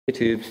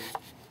YouTube.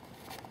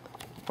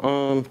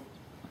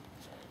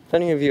 If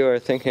any of you are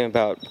thinking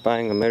about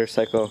buying a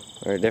motorcycle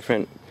or a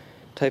different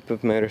type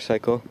of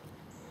motorcycle,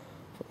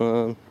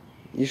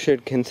 you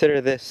should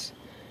consider this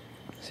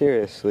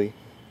seriously.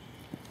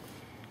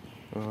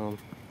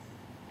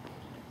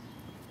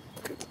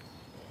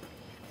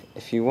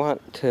 If you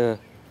want to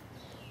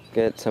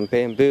get some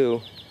bamboo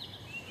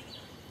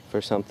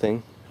for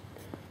something,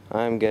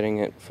 I'm getting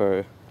it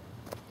for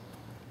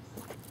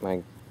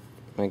my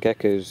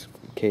gecko's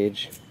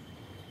cage.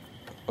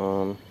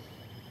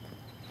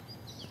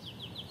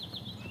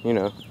 You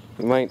know,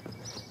 you might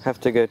have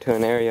to go to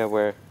an area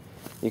where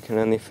you can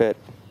only fit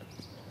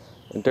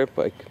a dirt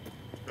bike.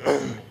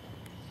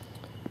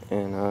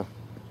 And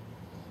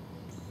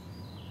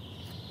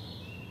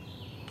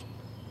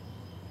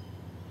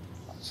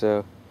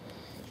so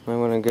you might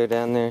want to go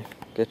down there,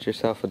 get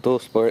yourself a dual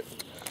sport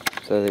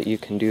so that you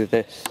can do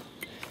this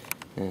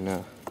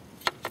and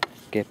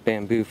get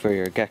bamboo for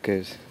your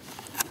geckos.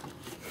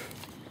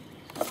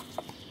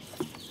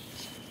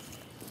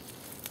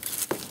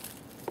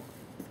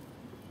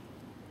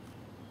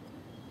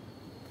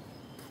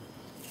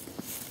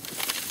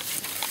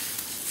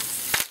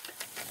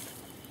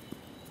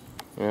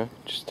 Yeah,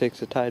 just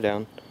takes a tie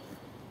down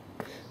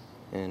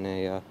and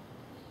a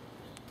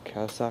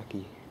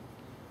Kawasaki.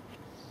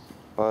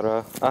 But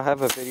I'll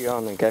have a video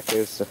on the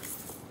geckos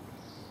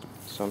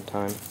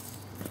sometime.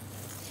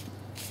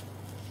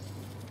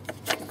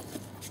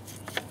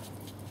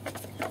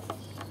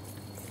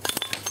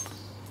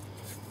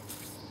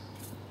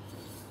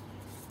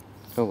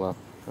 Oh well,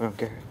 I don't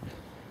care.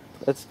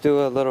 Let's do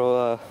a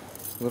little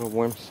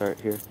warm start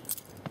here.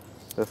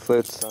 The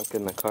fluid's sunk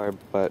in the carb,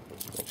 but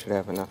it should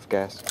have enough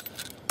gas.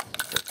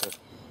 Get the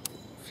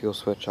fuel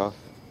switch off.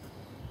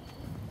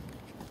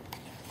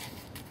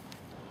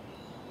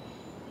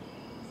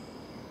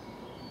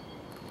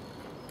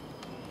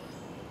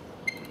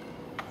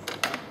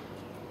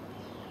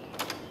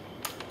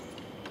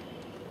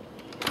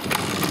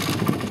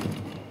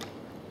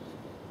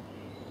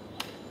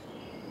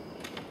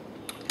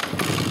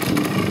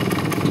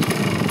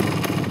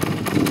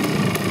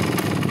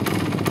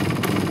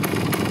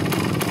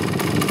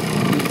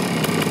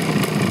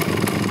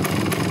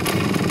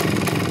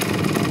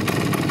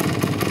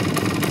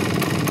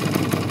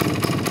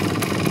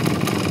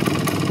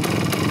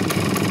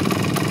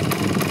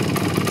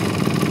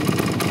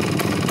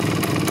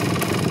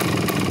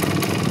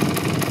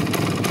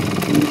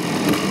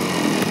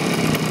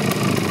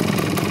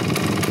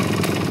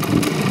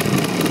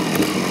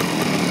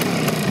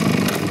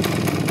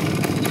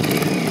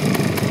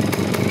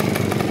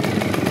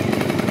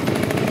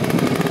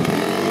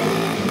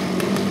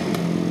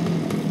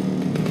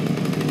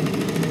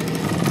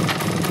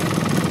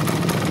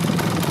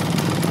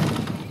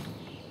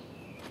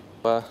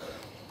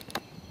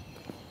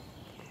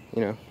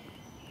 You know,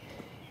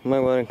 you might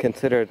want to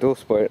consider a dual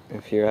sport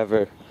if you're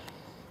ever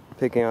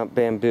picking up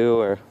bamboo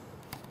or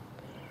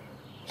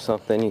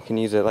something. You can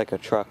use it like a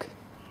truck.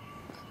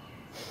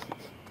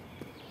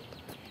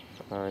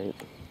 Alright,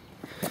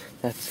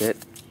 that's it.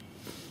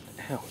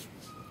 Ow.